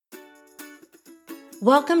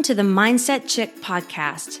Welcome to the Mindset Chick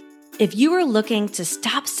podcast. If you are looking to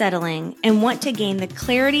stop settling and want to gain the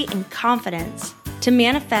clarity and confidence to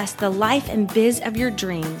manifest the life and biz of your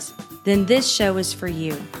dreams, then this show is for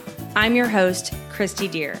you. I'm your host, Christy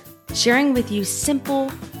Deer, sharing with you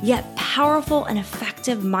simple yet powerful and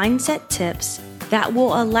effective mindset tips that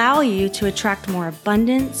will allow you to attract more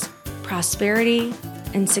abundance, prosperity,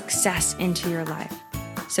 and success into your life.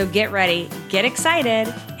 So get ready, get excited,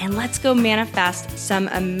 and let's go manifest some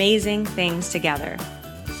amazing things together.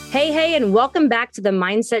 Hey, and welcome back to the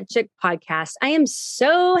Mindset Chick podcast. I am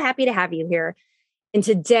so happy to have you here. And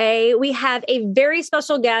today we have a very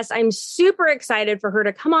special guest. I'm super excited for her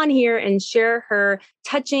to come on here and share her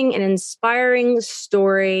touching and inspiring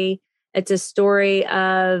story. It's a story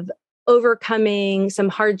of overcoming some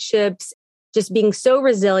hardships, just being so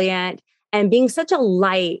resilient and being such a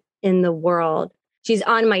light in the world. She's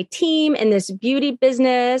on my team in this beauty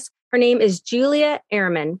business. Her name is Julia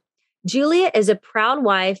Erman. Julia is a proud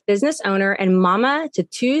wife, business owner, and mama to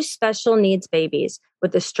two special needs babies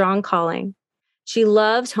with a strong calling. She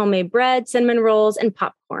loves homemade bread, cinnamon rolls, and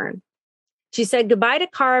popcorn. She said goodbye to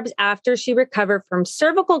carbs after she recovered from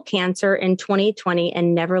cervical cancer in 2020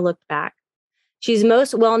 and never looked back. She's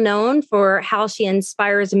most well known for how she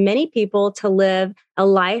inspires many people to live a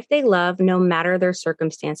life they love no matter their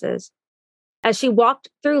circumstances. As she walked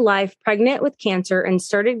through life pregnant with cancer and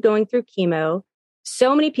started going through chemo,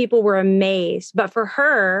 so many people were amazed. But for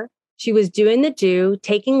her, she was doing the do,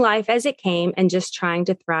 taking life as it came and just trying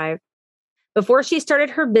to thrive. Before she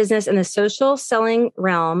started her business in the social selling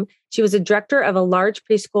realm, she was a director of a large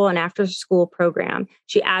preschool and after-school program.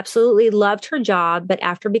 She absolutely loved her job, but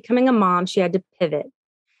after becoming a mom, she had to pivot.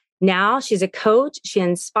 Now she's a coach. She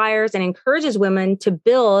inspires and encourages women to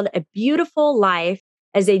build a beautiful life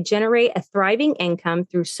as they generate a thriving income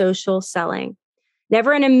through social selling.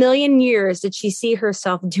 Never in a million years did she see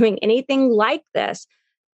herself doing anything like this,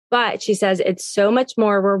 but she says it's so much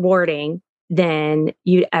more rewarding than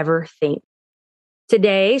you'd ever think.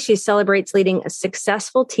 Today, she celebrates leading a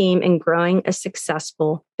successful team and growing a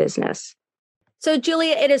successful business. So,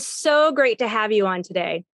 Julia, it is so great to have you on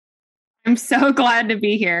today. I'm so glad to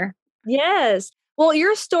be here. Yes. Well,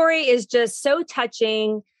 your story is just so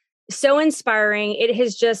touching, so inspiring. It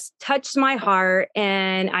has just touched my heart.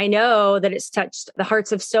 And I know that it's touched the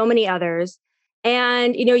hearts of so many others.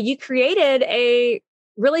 And, you created a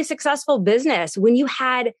really successful business when you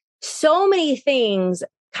had so many things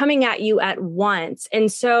coming at you at once. And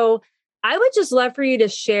so I would just love for you to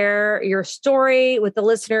share your story with the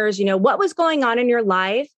listeners, what was going on in your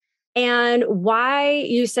life and why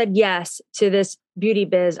you said yes to this beauty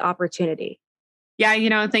biz opportunity.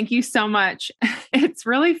 Yeah, thank you so much. It's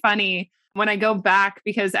really funny when I go back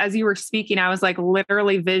because as you were speaking, I was like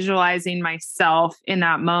literally visualizing myself in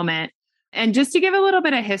that moment. And just to give a little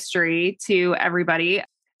bit of history to everybody.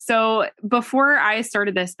 So before I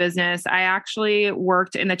started this business, I actually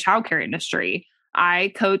worked in the childcare industry.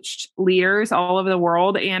 I coached leaders all over the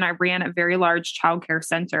world and I ran a very large childcare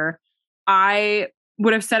center. I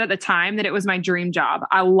would have said at the time that it was my dream job.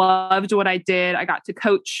 I loved what I did. I got to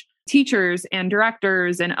coach teachers and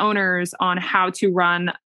directors and owners on how to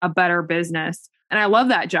run a better business. And I love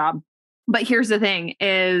that job. But here's the thing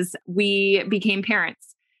is we became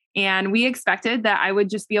parents and we expected that I would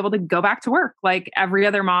just be able to go back to work like every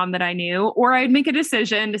other mom that I knew, or I'd make a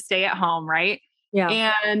decision to stay at home. Right. Yeah.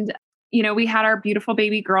 And, we had our beautiful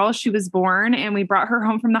baby girl. She was born and we brought her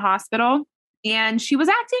home from the hospital and she was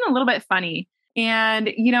acting a little bit funny. And,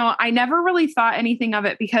 I never really thought anything of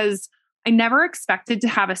it because I never expected to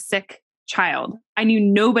have a sick child. I knew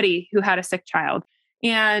nobody who had a sick child.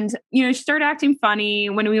 And, she started acting funny.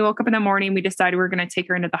 When we woke up in the morning, we decided we were going to take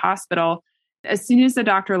her into the hospital. As soon as the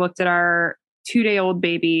doctor looked at our 2-day-old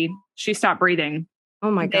baby, she stopped breathing.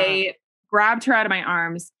 Oh my God. They grabbed her out of my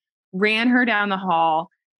arms, ran her down the hall.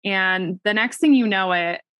 And the next thing you know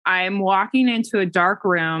it, I'm walking into a dark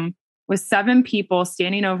room with 7 people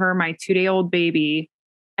standing over my 2-day-old baby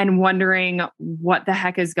and wondering what the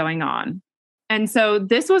heck is going on. And so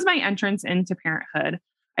this was my entrance into parenthood.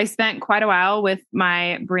 I spent quite a while with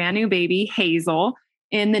my brand new baby, Hazel,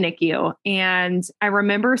 in the NICU. And I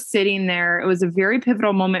remember sitting there. It was a very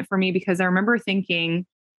pivotal moment for me because I remember thinking,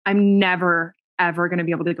 I'm never, ever going to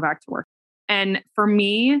be able to go back to work. And for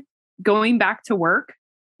me, going back to work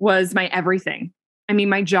was my everything. I mean,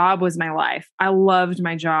 my job was my life. I loved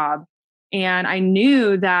my job. And I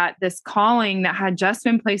knew that this calling that had just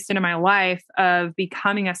been placed into my life of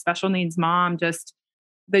becoming a special needs mom, just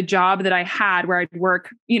the job that I had where I'd work,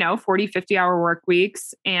 40, 50-hour work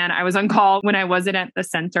weeks. And I was on call when I wasn't at the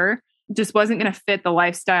center, just wasn't going to fit the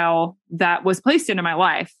lifestyle that was placed into my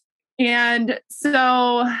life. And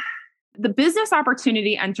so the business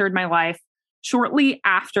opportunity entered my life shortly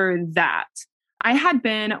after that. I had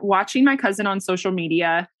been watching my cousin on social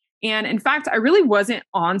media. And in fact, I really wasn't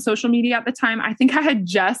on social media at the time. I think I had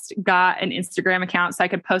just got an Instagram account so I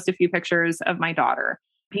could post a few pictures of my daughter.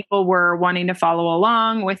 People were wanting to follow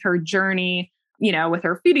along with her journey, with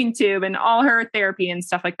her feeding tube and all her therapy and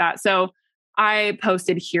stuff like that. So I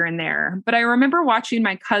posted here and there. But I remember watching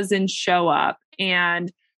my cousin show up,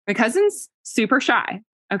 and my cousin's super shy.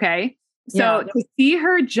 Okay. So to see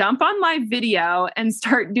her jump on live video and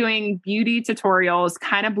start doing beauty tutorials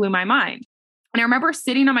kind of blew my mind. And I remember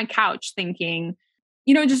sitting on my couch thinking,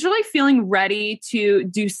 just really feeling ready to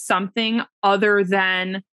do something other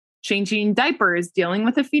than changing diapers, dealing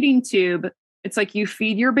with a feeding tube. It's like you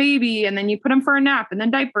feed your baby and then you put them for a nap and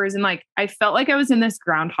then diapers. And I felt like I was in this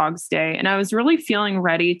Groundhog's Day, and I was really feeling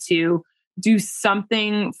ready to do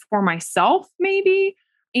something for myself, maybe.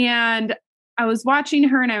 And I was watching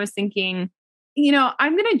her and I was thinking,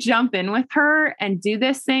 I'm going to jump in with her and do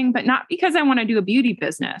this thing, but not because I want to do a beauty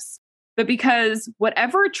business, but because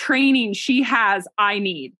whatever training she has, I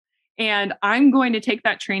need. And I'm going to take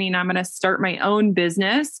that training. I'm going to start my own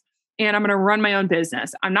business and I'm going to run my own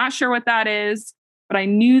business. I'm not sure what that is, but I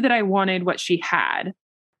knew that I wanted what she had.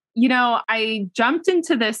 I jumped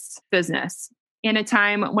into this business in a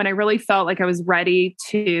time when I really felt like I was ready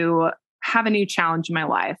to have a new challenge in my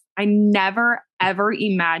life. I never, ever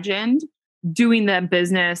imagined doing the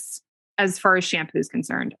business as far as shampoo is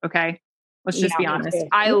concerned. Okay. Let's just be honest.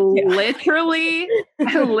 I literally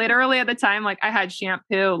at the time, I had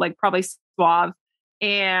shampoo, probably Suave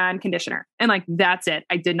and conditioner. And that's it.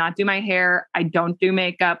 I did not do my hair. I don't do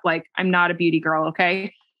makeup. I'm not a beauty girl.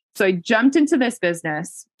 Okay. So I jumped into this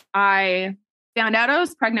business. I found out I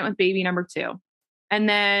was pregnant with baby number 2. And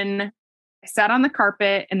then I sat on the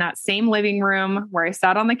carpet in that same living room where I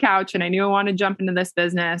sat on the couch, and I knew I wanted to jump into this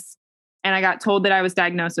business. And I got told that I was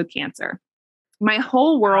diagnosed with cancer. My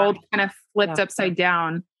whole world kind of flipped upside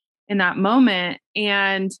down in that moment.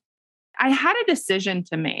 And I had a decision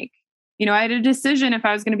to make. I had a decision if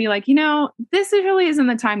I was going to be this really isn't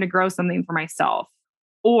the time to grow something for myself,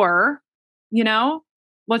 or,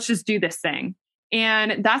 let's just do this thing.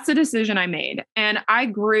 And that's the decision I made. And I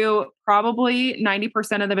grew probably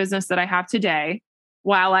 90% of the business that I have today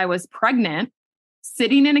while I was pregnant,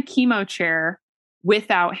 sitting in a chemo chair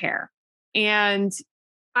without hair. And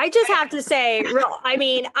I just have to say,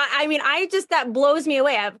 that blows me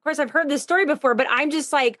away. Of course, I've heard this story before, but I'm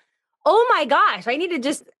just oh my gosh, I need to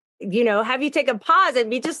just, have you take a pause and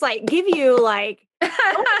be just give you I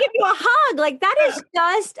want to give you a hug. That is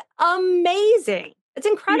just amazing. It's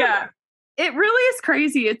incredible. Yeah, it really is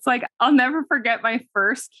crazy. It's I'll never forget my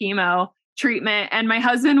first chemo treatment, and my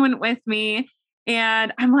husband went with me.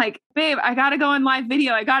 And I'm babe, I got to go on live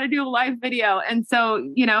video. I got to do a live video. And so,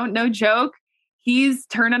 no joke, he's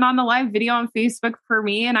turning on the live video on Facebook for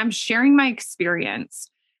me, and I'm sharing my experience.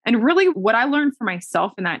 And really what I learned for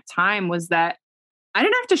myself in that time was that I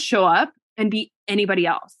didn't have to show up and be anybody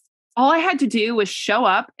else. All I had to do was show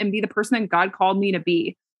up and be the person that God called me to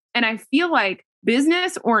be. And I feel like,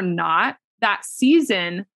 business or not, that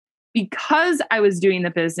season, because I was doing the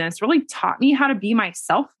business, really taught me how to be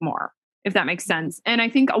myself more, if that makes sense. And I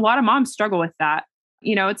think a lot of moms struggle with that.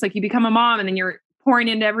 It's you become a mom and then you're pouring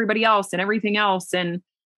into everybody else and everything else, and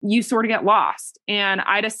you sort of get lost. And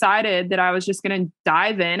I decided that I was just going to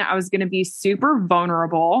dive in. I was going to be super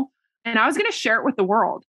vulnerable, and I was going to share it with the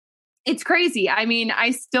world. It's crazy. I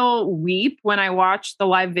still weep when I watch the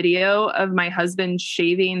live video of my husband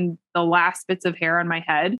shaving the last bits of hair on my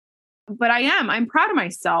head. But I'm proud of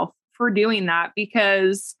myself for doing that,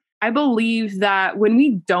 because I believe that when we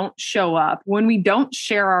don't show up, when we don't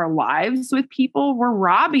share our lives with people, we're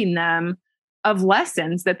robbing them of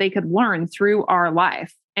lessons that they could learn through our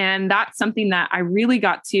life. And that's something that I really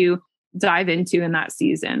got to dive into in that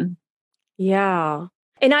season. Yeah.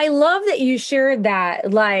 And I love that you shared that,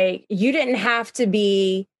 you didn't have to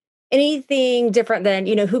be anything different than,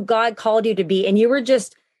 who God called you to be. And you were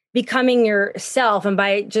just becoming yourself. And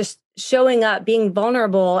by just showing up, being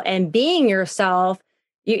vulnerable and being yourself,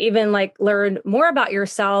 you even learned more about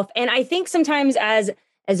yourself. And I think sometimes as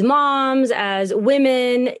moms, as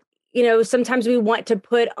women, sometimes we want to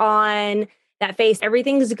put on that face.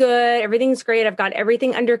 Everything's good. Everything's great. I've got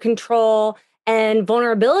everything under control. And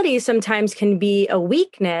vulnerability sometimes can be a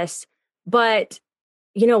weakness. But,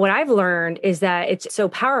 what I've learned is that it's so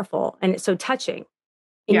powerful and it's so touching.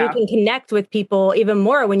 And you can connect with people even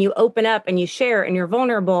more when you open up and you share and you're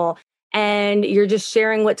vulnerable and you're just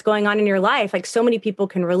sharing what's going on in your life. So many people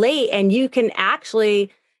can relate, and you can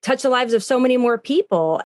actually touch the lives of so many more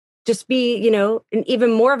people. just be,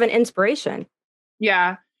 even more of an inspiration.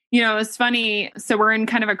 Yeah. It's funny. So we're in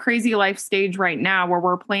kind of a crazy life stage right now where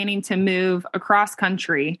we're planning to move across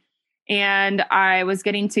country. And I was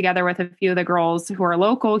getting together with a few of the girls who are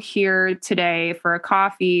local here today for a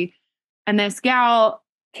coffee. And this gal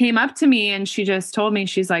came up to me and she just told me,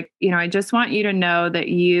 she's like, I just want you to know that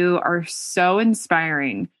you are so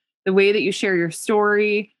inspiring. The way that you share your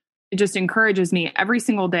story, it just encourages me every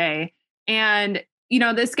single day. And,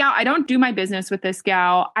 this gal, I don't do my business with this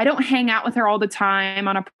gal. I don't hang out with her all the time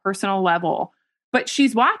on a personal level, but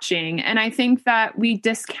she's watching. And I think that we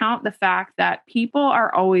discount the fact that people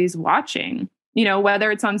are always watching, whether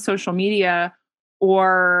it's on social media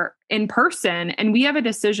or in person, and we have a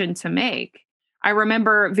decision to make. I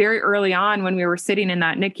remember very early on when we were sitting in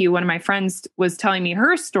that NICU, one of my friends was telling me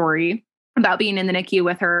her story about being in the NICU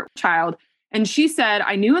with her child. And she said,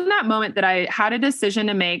 I knew in that moment that I had a decision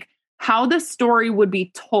to make how the story would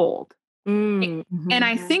be told. Mm-hmm. And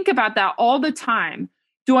I think about that all the time.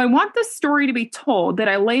 Do I want the story to be told that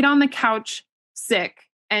I laid on the couch sick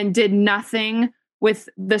and did nothing with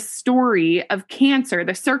the story of cancer,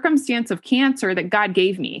 the circumstance of cancer that God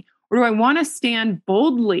gave me? Or do I want to stand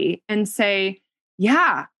boldly and say,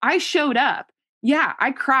 yeah, I showed up. Yeah, I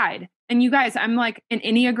cried. And you guys, I'm like an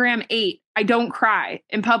Enneagram 8. I don't cry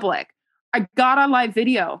in public. I got on live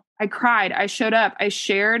video. I cried. I showed up. I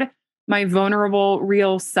shared my vulnerable,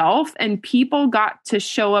 real self, and people got to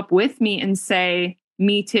show up with me and say,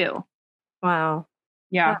 me too. Wow.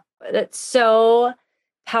 Yeah. That's so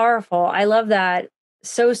powerful. I love that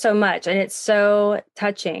so much. And it's so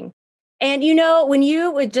touching. And, when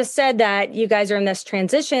you just said that you guys are in this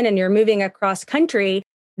transition and you're moving across country,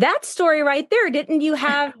 that story right there, didn't you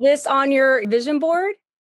have this on your vision board?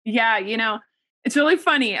 Yeah. It's really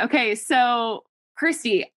funny. Okay. So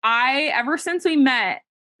Christy, ever since we met,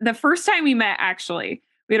 the first time we met, actually,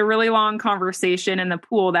 we had a really long conversation in the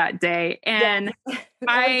pool that day. And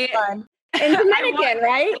fun. In Dominican,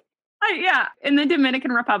 right? Yeah, in the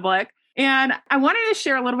Dominican Republic. And I wanted to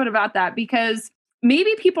share a little bit about that because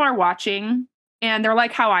maybe people are watching and they're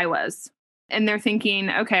like how I was. And they're thinking,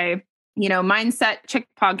 okay, Mindset Chick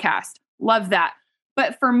podcast. Love that.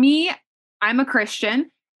 But for me, I'm a Christian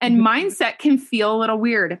and mindset can feel a little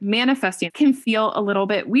weird. Manifesting can feel a little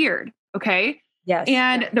bit weird. Okay. Yes.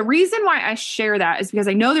 And the reason why I share that is because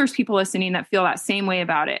I know there's people listening that feel that same way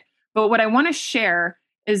about it. But what I want to share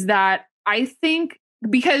is that I think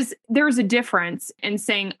because there's a difference in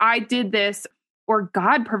saying I did this or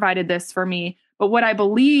God provided this for me. But what I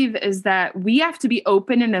believe is that we have to be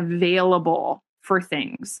open and available for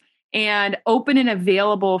things and open and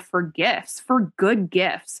available for gifts, for good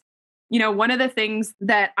gifts. One of the things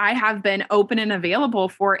that I have been open and available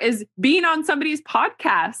for is being on somebody's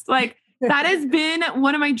podcast. Like that has been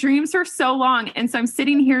one of my dreams for so long. And so I'm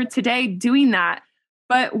sitting here today doing that.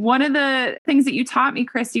 But one of the things that you taught me,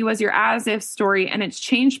 Christy, was your as if story, and it's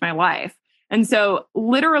changed my life. And so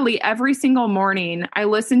literally every single morning, I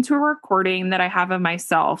listen to a recording that I have of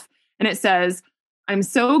myself. And it says, I'm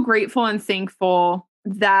so grateful and thankful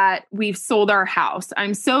that we've sold our house.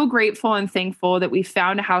 I'm so grateful and thankful that we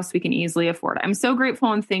found a house we can easily afford. I'm so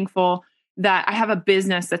grateful and thankful that I have a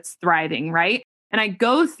business that's thriving, right? And I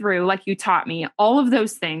go through, like you taught me, all of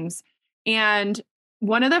those things. And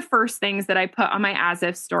one of the first things that I put on my as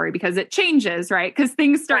if story, because it changes, right? Because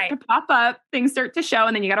things start to pop up, things start to show,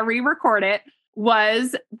 and then you got to re-record it,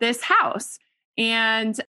 was this house.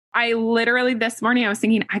 And I literally this morning, I was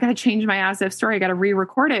thinking, I got to change my as if story. I got to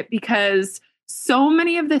re-record it because so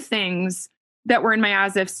many of the things that were in my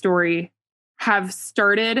as if story have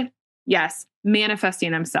started, yes,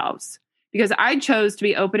 manifesting themselves because I chose to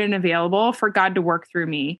be open and available for God to work through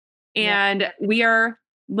me. And we are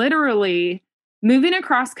literally moving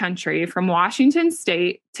across country from Washington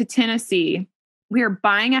State to Tennessee. We are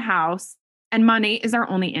buying a house and money is our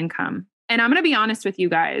only income. And I'm going to be honest with you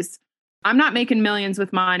guys. I'm not making millions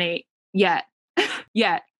with money yet.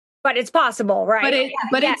 But it's possible, right?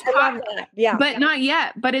 But not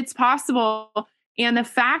yet. But it's possible. And the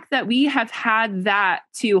fact that we have had that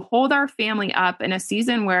to hold our family up in a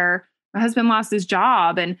season where my husband lost his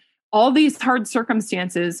job and all these hard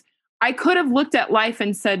circumstances, I could have looked at life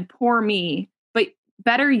and said, poor me. But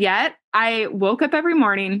better yet, I woke up every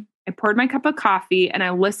morning, I poured my cup of coffee, and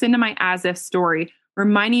I listened to my as if story,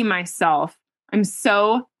 reminding myself, I'm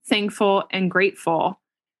so thankful and grateful.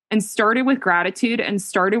 And started with gratitude and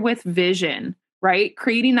started with vision, right?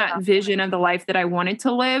 Creating that vision of the life that I wanted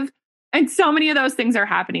to live. And so many of those things are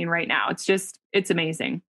happening right now. It's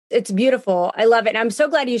amazing. It's beautiful. I love it. And I'm so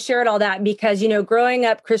glad you shared all that because, growing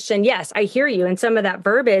up Christian, yes, I hear you. And some of that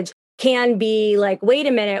verbiage can be like, wait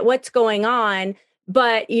a minute, what's going on?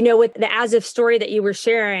 But, with the as if story that you were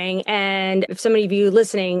sharing, and if some of you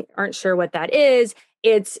listening aren't sure what that is,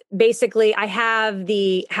 it's basically I have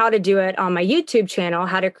the how to do it on my YouTube channel,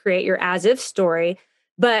 how to create your as if story,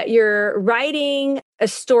 but you're writing a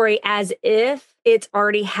story as if it's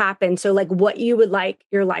already happened. So, like what you would like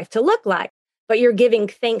your life to look like, but you're giving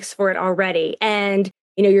thanks for it already. And,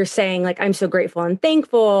 you're saying, like, I'm so grateful and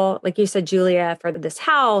thankful, like you said, Julia, for this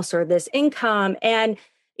house or this income. And,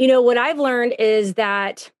 what I've learned is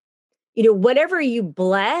that, whatever you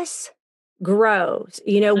bless grows,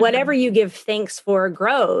 whatever you give thanks for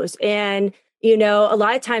grows. And, a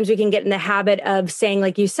lot of times we can get in the habit of saying,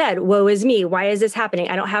 like you said, woe is me. Why is this happening?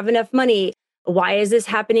 I don't have enough money. Why is this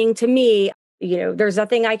happening to me? There's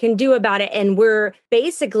nothing I can do about it. And we're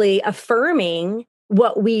basically affirming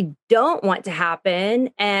what we don't want to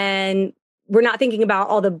happen. And we're not thinking about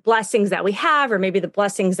all the blessings that we have, or maybe the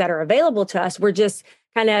blessings that are available to us. We're just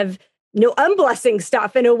kind of, unblessing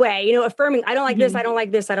stuff in a way, affirming, I don't like this, I don't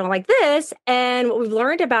like this, I don't like this. And what we've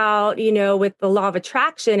learned about, with the law of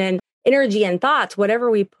attraction and energy and thoughts, whatever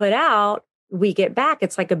we put out, we get back.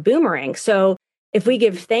 It's like a boomerang. So if we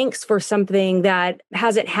give thanks for something that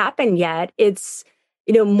hasn't happened yet, it's,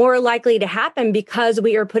 more likely to happen because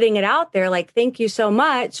we are putting it out there. Like, thank you so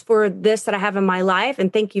much for this that I have in my life.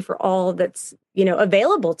 And thank you for all that's,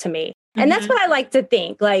 available to me. And that's what I like to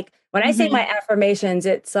think. Like when I say my affirmations,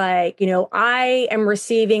 it's like, I'm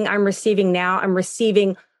receiving now, I'm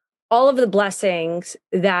receiving all of the blessings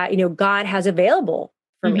that, God has available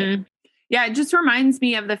for me. Yeah. It just reminds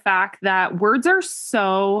me of the fact that words are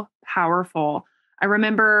so powerful. I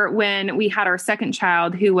remember when we had our second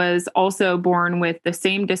child, who was also born with the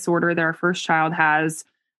same disorder that our first child has.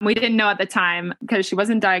 We didn't know at the time because she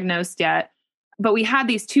wasn't diagnosed yet, but we had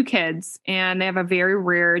these two kids and they have a very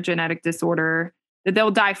rare genetic disorder that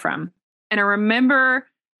they'll die from. And I remember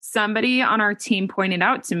somebody on our team pointed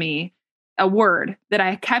out to me a word that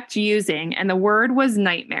I kept using, and the word was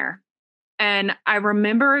nightmare. And I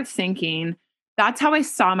remember thinking, that's how I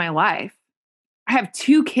saw my life. I have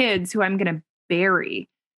two kids who I'm going to bury.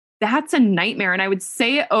 That's a nightmare. And I would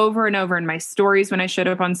say it over and over in my stories when I showed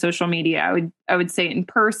up on social media. I would say it in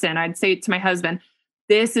person. I'd say it to my husband.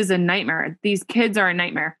 This is a nightmare. These kids are a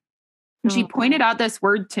nightmare. And she pointed out this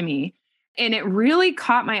word to me, and it really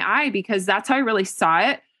caught my eye because that's how I really saw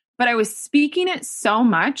it. But I was speaking it so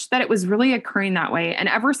much that it was really occurring that way. And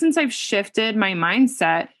ever since I've shifted my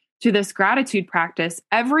mindset to this gratitude practice,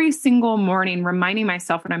 every single morning, reminding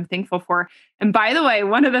myself what I'm thankful for. And by the way,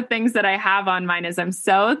 one of the things that I have on mine is I'm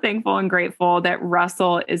so thankful and grateful that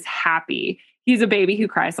Russell is happy. He's a baby who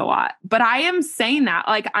cries a lot, but I am saying that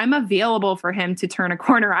like I'm available for him to turn a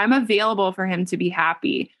corner. I'm available for him to be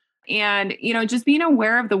happy. And, just being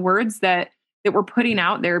aware of the words that we're putting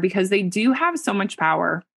out there, because they do have so much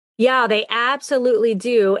power. Yeah, they absolutely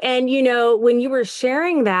do. And, when you were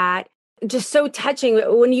sharing that, just so touching,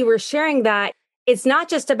 when you were sharing that, it's not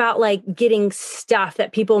just about like getting stuff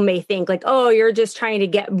that people may think like, oh, you're just trying to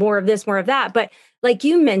get more of this, more of that. But like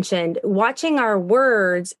you mentioned, watching our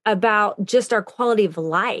words about just our quality of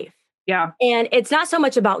life. Yeah. And it's not so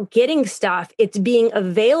much about getting stuff, it's being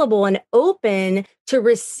available and open to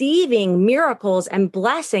receiving miracles and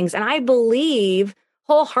blessings. And I believe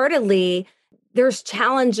wholeheartedly there's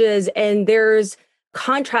challenges and there's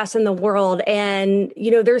contrast in the world. And,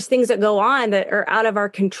 there's things that go on that are out of our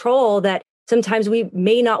control that sometimes we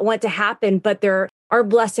may not want to happen, but there are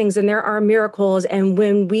blessings and there are miracles. And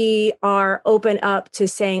when we are open up to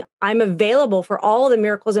saying, I'm available for all the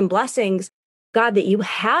miracles and blessings, God, that you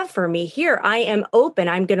have for me here, I am open.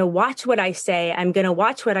 I'm going to watch what I say. I'm going to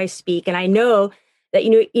watch what I speak. And I know that,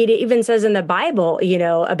 it even says in the Bible,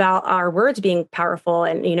 about our words being powerful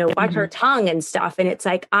and, watch our tongue and stuff. And it's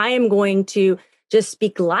like, I am going to just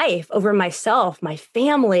speak life over myself, my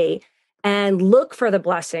family, and look for the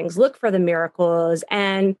blessings, look for the miracles,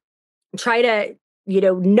 and try to,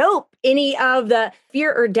 nope any of the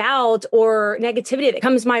fear or doubt or negativity that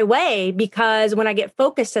comes my way. Because when I get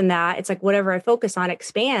focused in that, it's like whatever I focus on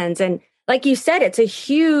expands. And like you said, it's a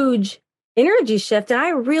huge energy shift. And I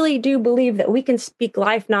really do believe that we can speak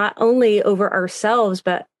life not only over ourselves,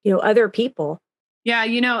 but, other people. Yeah,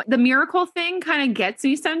 the miracle thing kind of gets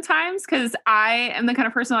me sometimes because I am the kind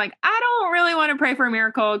of person like, I don't really want to pray for a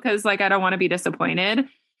miracle because like I don't want to be disappointed.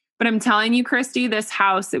 But I'm telling you, Christy, this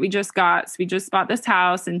house that we just got, so we just bought this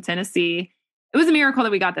house in Tennessee. It was a miracle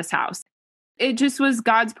that we got this house. It just was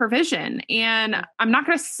God's provision. And I'm not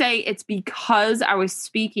going to say it's because I was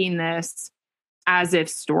speaking this as if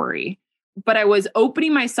story, but I was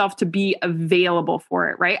opening myself to be available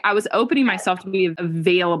for it, right? I was opening myself to be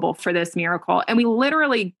available for this miracle. And we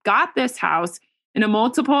literally got this house in a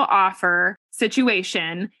multiple offer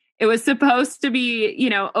situation. It was supposed to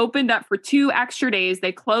be, opened up for 2 extra days.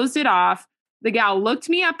 They closed it off. The gal looked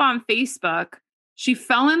me up on Facebook. She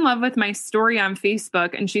fell in love with my story on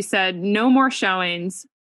Facebook and she said, no more showings.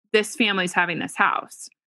 This family's having this house.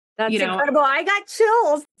 That's incredible. I got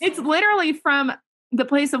chills. It's literally from the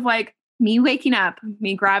place of like me waking up,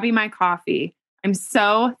 me grabbing my coffee. I'm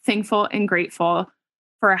so thankful and grateful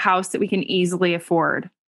for a house that we can easily afford.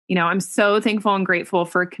 I'm so thankful and grateful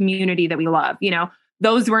for a community that we love.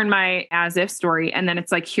 Those were in my as if story. And then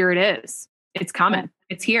it's like, here it is. It's coming.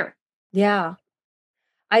 It's here. Yeah.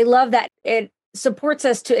 I love that. It supports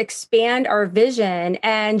us to expand our vision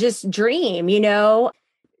and just dream,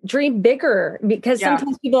 dream bigger, because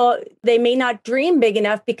sometimes people, they may not dream big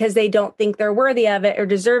enough because they don't think they're worthy of it or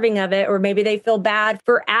deserving of it, or maybe they feel bad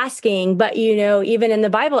for asking. But, even in the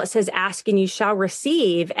Bible, it says, ask and you shall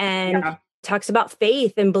receive, and talks about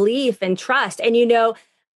faith and belief and trust. And,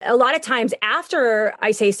 a lot of times after I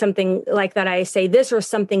say something like that, I say this or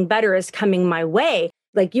something better is coming my way.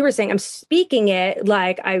 Like you were saying, I'm speaking it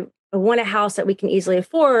like I want a house that we can easily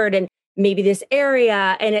afford and maybe this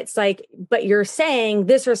area. And it's like, but you're saying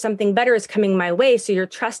this or something better is coming my way. So you're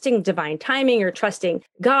trusting divine timing, you're trusting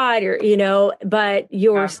God, or, but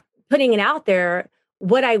you're putting it out there,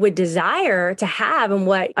 what I would desire to have and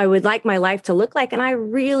what I would like my life to look like. And I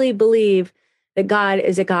really believe that God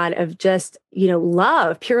is a God of just,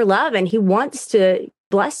 love, pure love. And he wants to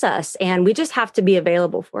bless us. And we just have to be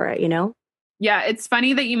available for it, Yeah, it's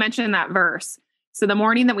funny that you mentioned that verse. So the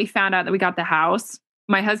morning that we found out that we got the house,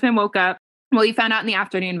 my husband woke up. Well, he found out in the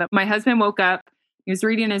afternoon, but my husband woke up. He was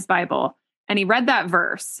reading his Bible and he read that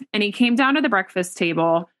verse and he came down to the breakfast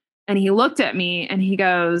table and he looked at me and he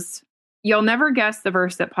goes, you'll never guess the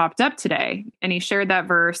verse that popped up today. And he shared that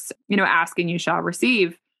verse, ask and you shall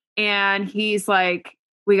receive. And he's like,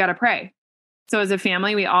 we got to pray. So as a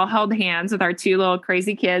family, we all held hands with our 2 little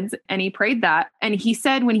crazy kids and he prayed that. And he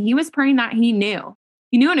said, when he was praying that, he knew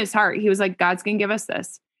in his heart, he was like, God's going to give us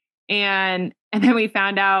this. And then we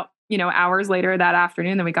found out, hours later that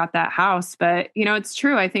afternoon that we got that house. But, it's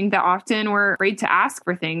true. I think that often we're afraid to ask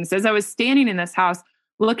for things. As I was standing in this house,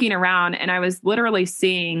 looking around, and I was literally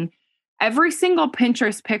seeing every single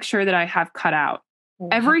Pinterest picture that I have cut out,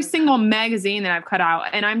 every single magazine that I've cut out.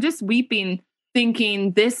 And I'm just weeping,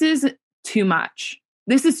 thinking, this is too much.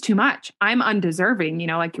 This is too much. I'm undeserving,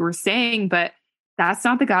 like you were saying, but that's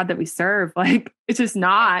not the God that we serve. Like, it's just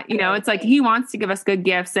not, it's like he wants to give us good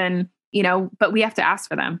gifts and, but we have to ask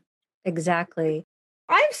for them. Exactly.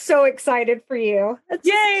 I'm so excited for you. That's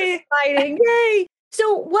Yay! Exciting. Yay.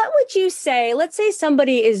 So what would you say, let's say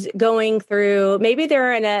somebody is going through, maybe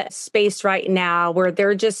they're in a space right now where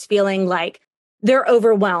they're just feeling like they're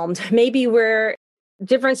overwhelmed. Maybe we're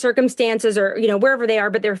different circumstances or, wherever they are,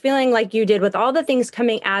 but they're feeling like you did with all the things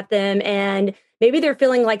coming at them. And maybe they're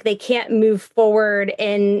feeling like they can't move forward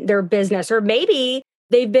in their business, or maybe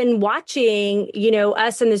they've been watching,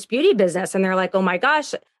 us in this beauty business and they're like, oh my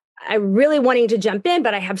gosh, I'm really wanting to jump in,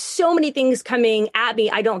 but I have so many things coming at me.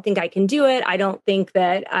 I don't think I can do it. I don't think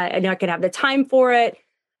that I know I could have the time for it.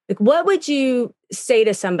 Like, what would you say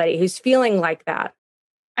to somebody who's feeling like that?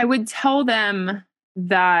 I would tell them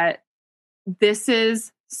that this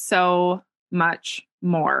is so much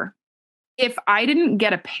more. If I didn't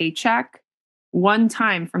get a paycheck one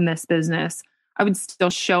time from this business, I would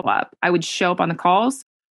still show up. I would show up on the calls.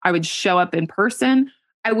 I would show up in person.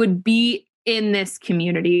 I would be in this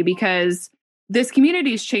community because this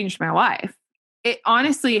community has changed my life. It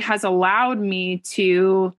honestly has allowed me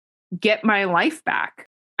to get my life back.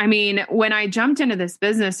 I mean, when I jumped into this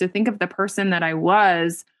business, to think of the person that I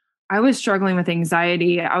was struggling with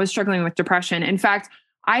anxiety. I was struggling with depression. In fact,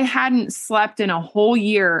 I hadn't slept in a whole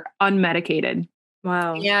year unmedicated.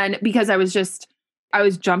 Wow. And because I was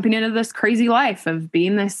jumping into this crazy life of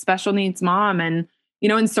being this special needs mom. And,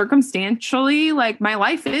 and circumstantially, like, my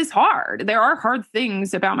life is hard. There are hard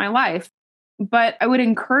things about my life, but I would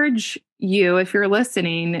encourage you, if you're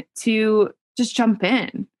listening, to just jump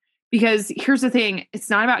in, because here's the thing. It's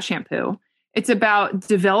not about shampoo. It's about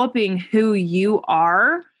developing who you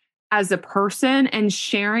are as a person and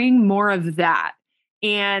sharing more of that.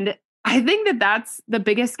 And I think that that's the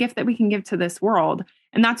biggest gift that we can give to this world.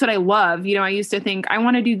 And that's what I love. I used to think, I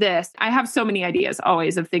want to do this. I have so many ideas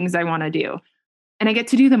always of things I want to do. And I get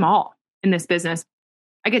to do them all in this business.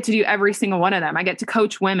 I get to do every single one of them. I get to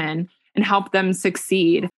coach women and help them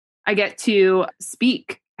succeed. I get to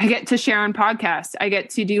speak. I get to share on podcasts. I get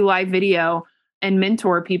to do live video and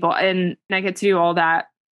mentor people. And I get to do all that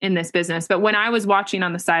in this business. But when I was watching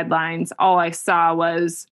on the sidelines, all I saw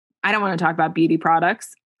was, I don't want to talk about beauty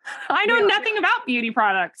products. I know nothing about beauty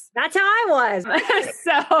products. That's how I was.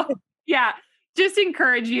 So yeah, just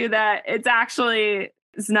encourage you that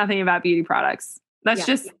it's nothing about beauty products. That's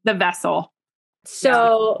just the vessel.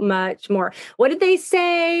 So much more. What did they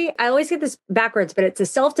say? I always get this backwards, but it's a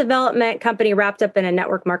self-development company wrapped up in a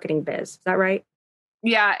network marketing biz. Is that right?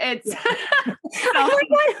 Yeah, it's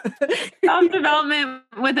self-development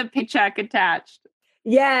with a paycheck attached.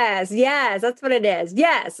 Yes, that's what it is.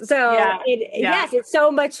 Yes. So yes, it's so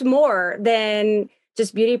much more than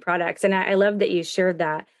just beauty products. And I love that you shared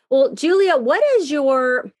that. Well, Julia, what is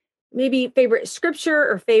your maybe favorite scripture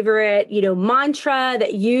or favorite, mantra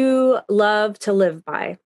that you love to live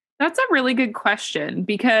by? That's a really good question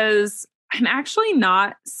because I'm actually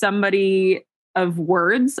not somebody of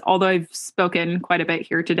words, although I've spoken quite a bit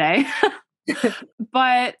here today.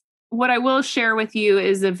 But what I will share with you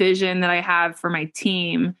is a vision that I have for my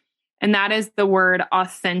team, and that is the word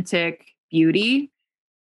authentic beauty,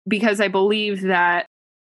 because I believe that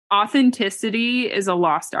authenticity is a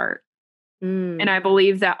lost art. And I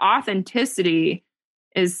believe that authenticity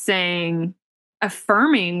is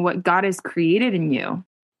affirming what God has created in you,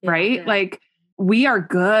 right? Yeah. Like, we are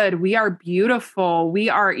good, we are beautiful, we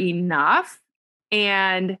are enough.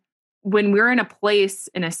 And when we're in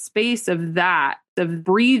a space of that, of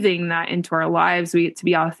breathing that into our lives, we get to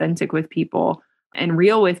be authentic with people and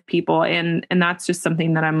real with people. And that's just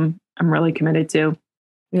something that I'm really committed to.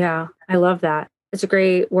 Yeah, I love that. It's a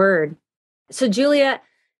great word. So Julia,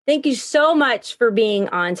 thank you so much for being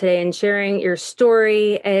on today and sharing your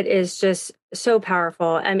story. It is just so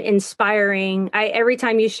powerful and inspiring. Every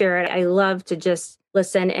time you share it, I love to just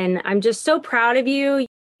listen. And I'm just so proud of you.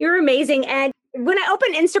 You're amazing. And when I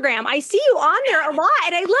open Instagram, I see you on there a lot.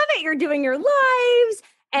 And I love it. You're doing your lives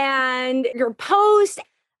and your posts.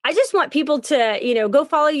 I just want people to, go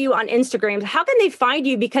follow you on Instagram. How can they find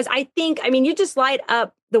you? Because you just light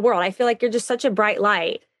up the world. I feel like you're just such a bright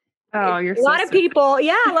light. Oh, you're a lot of people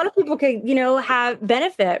could, have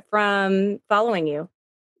benefit from following you.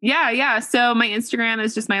 Yeah. So my Instagram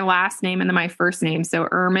is just my last name and then my first name. So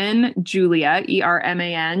Erman Julia,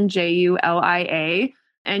 ERMAN JULIA.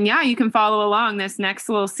 And yeah, you can follow along. This next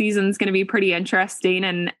little season is going to be pretty interesting.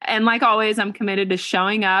 And like always, I'm committed to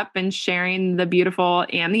showing up and sharing the beautiful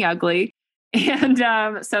and the ugly. And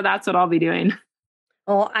so that's what I'll be doing.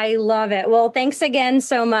 Oh, I love it. Well, thanks again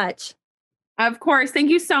so much. Of course.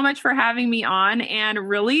 Thank you so much for having me on and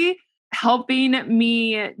really helping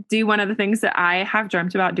me do one of the things that I have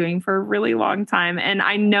dreamt about doing for a really long time. And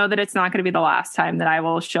I know that it's not going to be the last time that I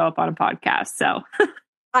will show up on a podcast. So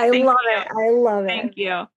I love it. Thank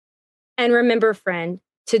you. And remember, friend,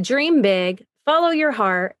 to dream big, follow your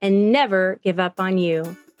heart, and never give up on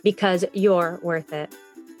you, because you're worth it.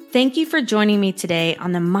 Thank you for joining me today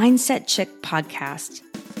on the Mindset Chick podcast.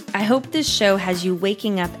 I hope this show has you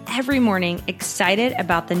waking up every morning excited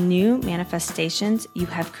about the new manifestations you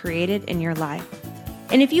have created in your life.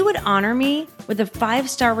 And if you would honor me with a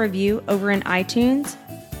 5-star review over in iTunes,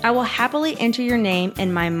 I will happily enter your name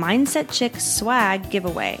in my Mindset Chick swag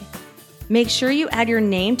giveaway. Make sure you add your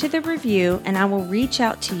name to the review and I will reach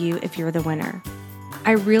out to you if you're the winner.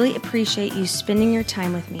 I really appreciate you spending your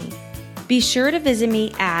time with me. Be sure to visit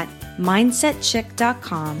me at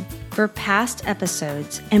mindsetchick.com for past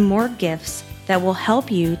episodes and more gifts that will help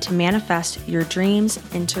you to manifest your dreams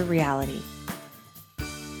into reality.